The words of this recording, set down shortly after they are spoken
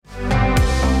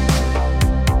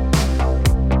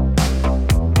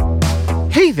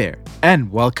Hey there,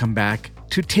 and welcome back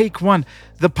to Take One,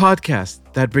 the podcast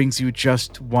that brings you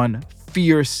just one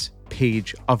fierce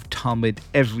page of Talmud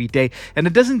every day. And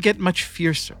it doesn't get much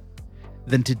fiercer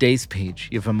than today's page,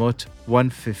 Yevamot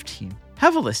 115.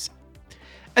 Have a listen.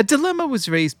 A dilemma was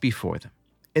raised before them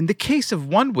in the case of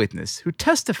one witness who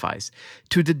testifies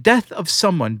to the death of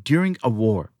someone during a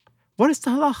war. What is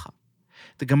the halacha?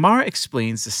 The Gemara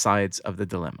explains the sides of the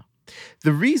dilemma.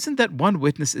 The reason that one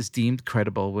witness is deemed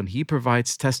credible when he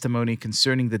provides testimony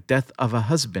concerning the death of a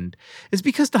husband is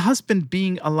because the husband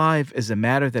being alive is a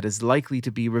matter that is likely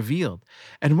to be revealed,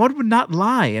 and one would not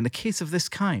lie in a case of this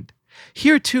kind.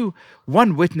 Here, too,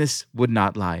 one witness would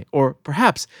not lie, or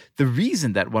perhaps the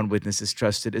reason that one witness is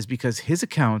trusted is because his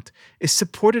account is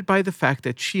supported by the fact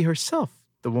that she herself,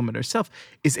 the woman herself,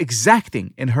 is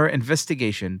exacting in her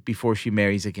investigation before she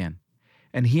marries again.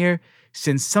 And here,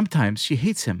 since sometimes she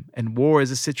hates him, and war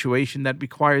is a situation that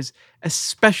requires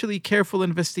especially careful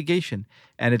investigation,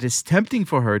 and it is tempting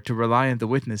for her to rely on the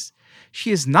witness,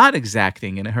 she is not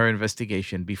exacting in her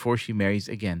investigation before she marries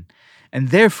again. And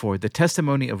therefore, the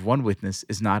testimony of one witness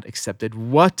is not accepted.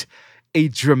 What a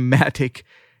dramatic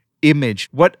image.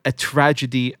 What a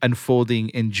tragedy unfolding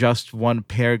in just one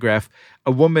paragraph.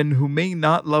 A woman who may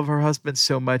not love her husband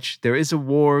so much. There is a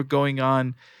war going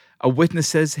on. A witness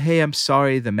says, hey, I'm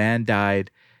sorry, the man died.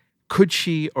 Could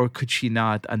she or could she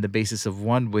not, on the basis of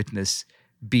one witness,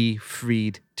 be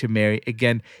freed to marry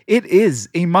again? It is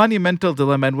a monumental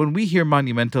dilemma. And when we hear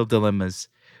monumental dilemmas,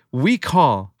 we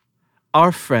call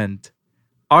our friend,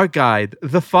 our guide,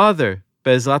 the father,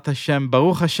 Be'ezrat Hashem,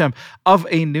 Baruch Hashem, of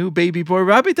a new baby boy,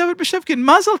 Rabbi David Bashevkin.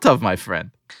 Mazel tov, my friend.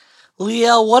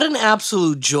 Liel, what an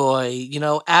absolute joy. You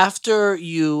know, after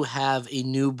you have a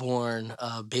newborn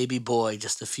baby boy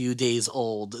just a few days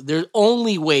old, the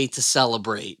only way to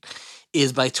celebrate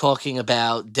is by talking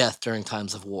about death during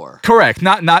times of war. Correct.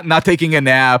 Not taking a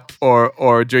nap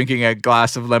or drinking a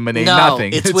glass of lemonade. No,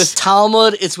 Nothing. It's with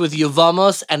Talmud, it's with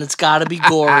Yevamos, and it's got to be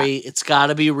gory. It's got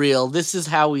to be real. This is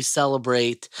how we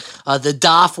celebrate. The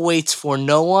daf waits for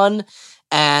no one.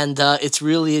 And it's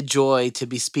really a joy to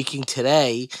be speaking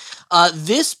today.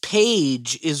 This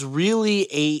page is really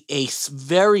a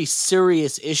very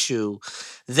serious issue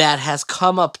that has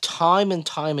come up time and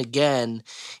time again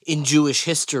in Jewish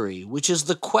history, which is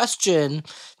the question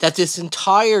that this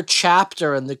entire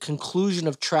chapter and the conclusion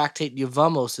of Tractate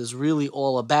Yevamos is really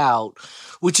all about,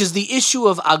 which is the issue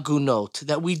of agunot,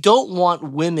 that we don't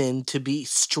want women to be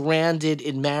stranded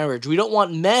in marriage. We don't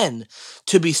want men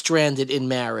to be stranded in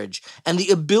marriage. And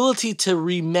the ability to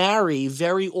remarry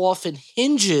very often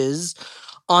hinges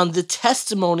on the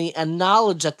testimony and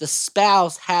knowledge that the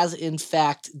spouse has in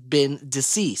fact been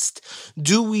deceased.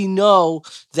 Do we know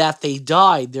that they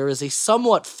died? There is a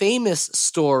somewhat famous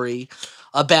story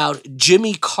about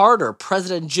Jimmy Carter,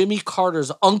 President Jimmy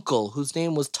Carter's uncle, whose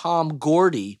name was Tom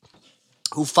Gordy,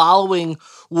 who following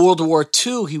World War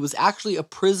II, he was actually a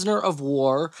prisoner of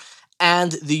war,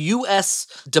 and the U.S.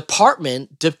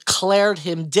 Department declared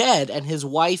him dead, and his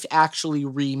wife actually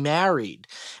remarried.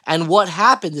 And what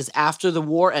happened is after the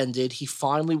war ended, he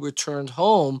finally returned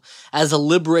home as a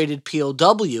liberated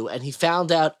POW, and he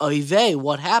found out, oy vey,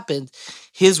 what happened?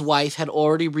 His wife had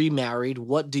already remarried.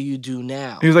 What do you do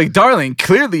now? He was like, darling,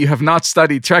 clearly you have not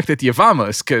studied Tractate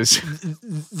Yevamos, because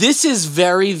this is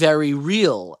very, very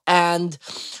real. And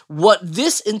what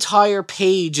this entire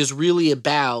page is really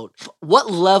about,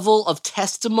 what level of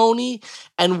testimony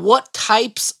and what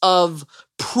types of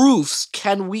proofs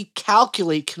can we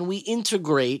calculate, can we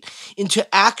integrate into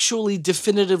actually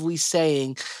definitively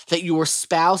saying that your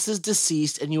spouse is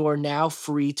deceased and you are now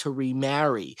free to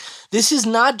remarry. This is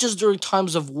not just during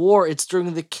times of war, it's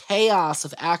during the chaos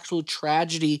of actual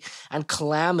tragedy and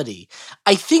calamity.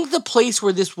 I think the place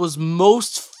where this was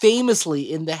most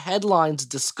famously in the headlines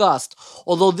discussed,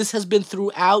 although this has been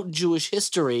throughout Jewish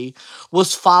history,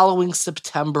 was following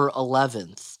September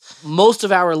 11th. Most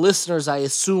of our listeners, I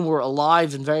assume, were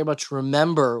alive and very much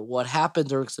remember what happened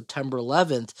during September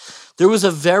 11th. There was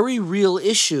a very real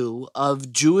issue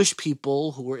of Jewish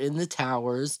people who were in the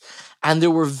towers, and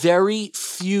there were very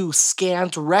few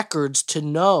scant records to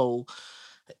know,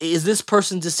 is this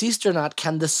person deceased or not?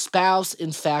 Can the spouse,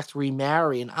 in fact,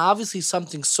 remarry? And obviously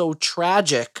something so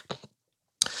tragic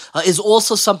is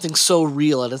also something so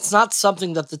real, and it's not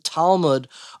something that the Talmud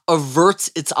averts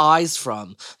its eyes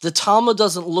from. The Talmud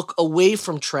doesn't look away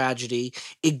from tragedy.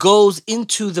 It goes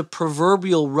into the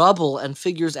proverbial rubble and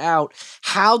figures out,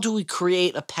 how do we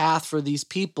create a path for these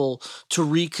people to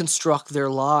reconstruct their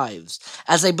lives?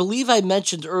 As I believe I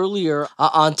mentioned earlier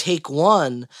on Take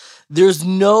One, there's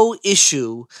no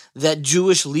issue that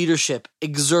Jewish leadership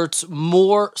exerts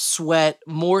more sweat,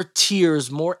 more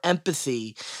tears, more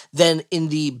empathy than in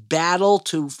the battle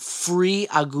to free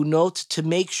Agunot, to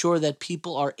make sure that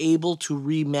people are able to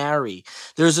remarry.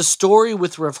 There's a story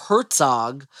with Rav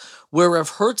Herzog where Rav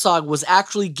Herzog was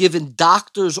actually given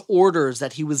doctor's orders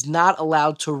that he was not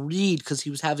allowed to read because he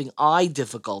was having eye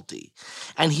difficulty.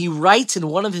 And he writes in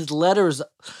one of his letters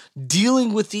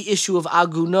dealing with the issue of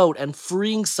Agunot and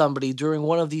freeing somebody during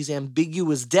one of these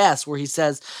ambiguous deaths, where he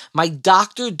says, my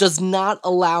doctor does not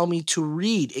allow me to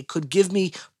read. It could give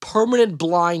me permanent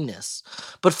blindness.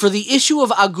 But for the issue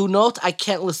of Agunot, I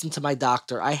can't listen to my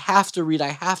doctor. I have to read. I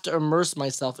have to immerse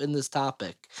myself in this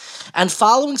topic. And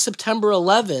following September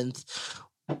 11th,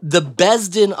 the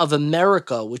Beis Din of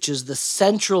America, which is the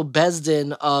central Beis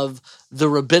Din of the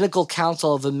Rabbinical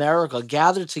Council of America,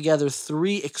 gathered together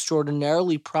three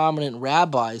extraordinarily prominent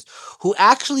rabbis who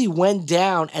actually went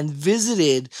down and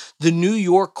visited the New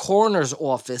York coroner's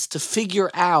office to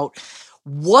figure out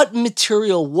what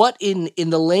material, what in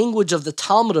the language of the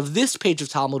Talmud, of this page of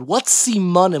Talmud, what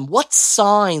simanim, what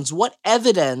signs, what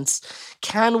evidence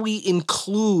can we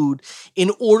include in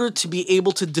order to be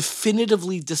able to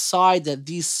definitively decide that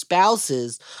these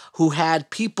spouses who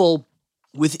had people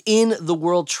within the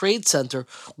World Trade Center,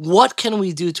 what can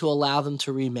we do to allow them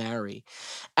to remarry?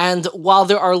 And while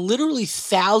there are literally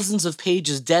thousands of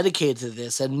pages dedicated to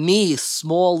this, and me,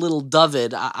 small little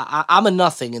David, I'm a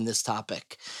nothing in this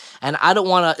topic. And I don't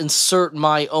want to insert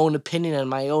my own opinion and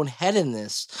my own head in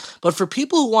this. But for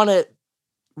people who want to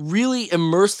really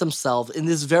immerse themselves in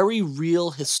this very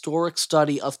real historic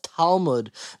study of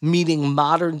Talmud meeting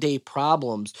modern day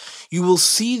problems, you will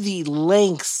see the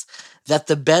lengths that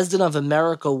the Beis Din of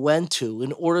America went to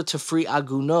in order to free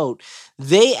Agunot.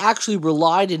 They actually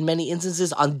relied in many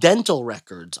instances on dental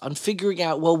records, on figuring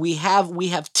out, well, we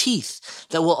have teeth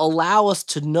that will allow us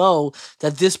to know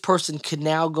that this person can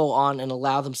now go on and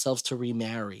allow themselves to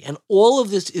remarry. And all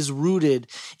of this is rooted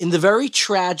in the very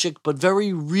tragic but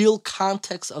very real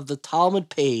context of the Talmud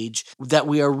page that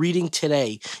we are reading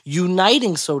today,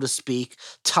 uniting, so to speak,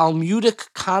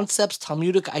 Talmudic concepts,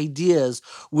 Talmudic ideas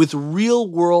with real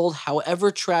world,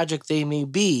 however tragic they may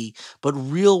be, but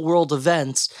real world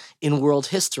events in world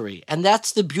history. And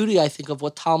that's the beauty, I think, of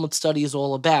what Talmud study is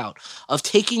all about, of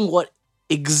taking what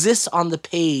exists on the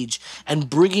page and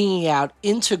bringing it out,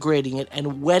 integrating it,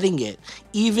 and wedding it,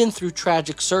 even through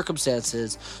tragic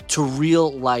circumstances, to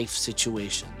real life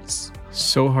situations.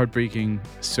 So heartbreaking,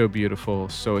 so beautiful,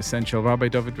 so essential. Rabbi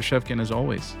David Bashevkin, as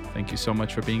always, thank you so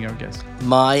much for being our guest.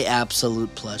 My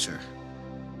absolute pleasure.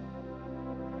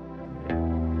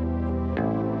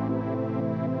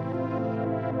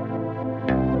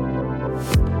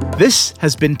 This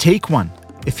has been Take One.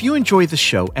 If you enjoy the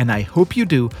show, and I hope you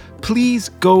do, please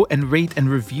go and rate and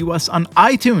review us on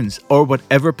iTunes or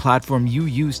whatever platform you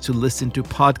use to listen to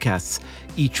podcasts.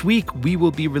 Each week, we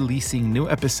will be releasing new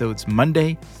episodes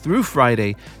Monday through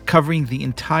Friday, covering the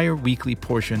entire weekly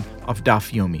portion of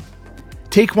Daf Yomi.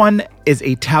 Take One is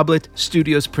a Tablet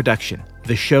Studios production.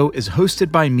 The show is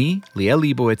hosted by me, Liel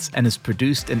Leibowitz, and is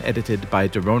produced and edited by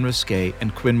Daron Ruskay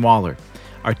and Quinn Waller.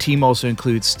 Our team also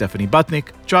includes Stephanie Butnick,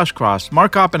 Josh Cross,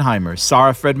 Mark Oppenheimer,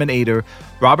 Sarah Fredman-Ader,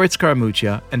 Robert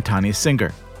Scaramuccia, and Tanya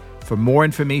Singer. For more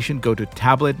information, go to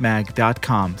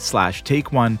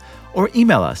tabletmag.com/takeone or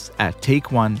email us at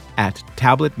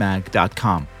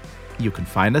takeone@tabletmag.com. You can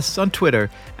find us on Twitter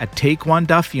at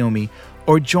TakeOneDafyomi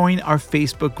or join our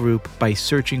Facebook group by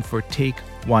searching for Take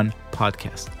One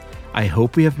Podcast. I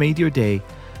hope we have made your day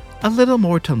a little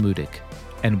more Talmudic,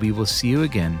 and we will see you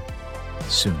again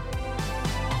soon.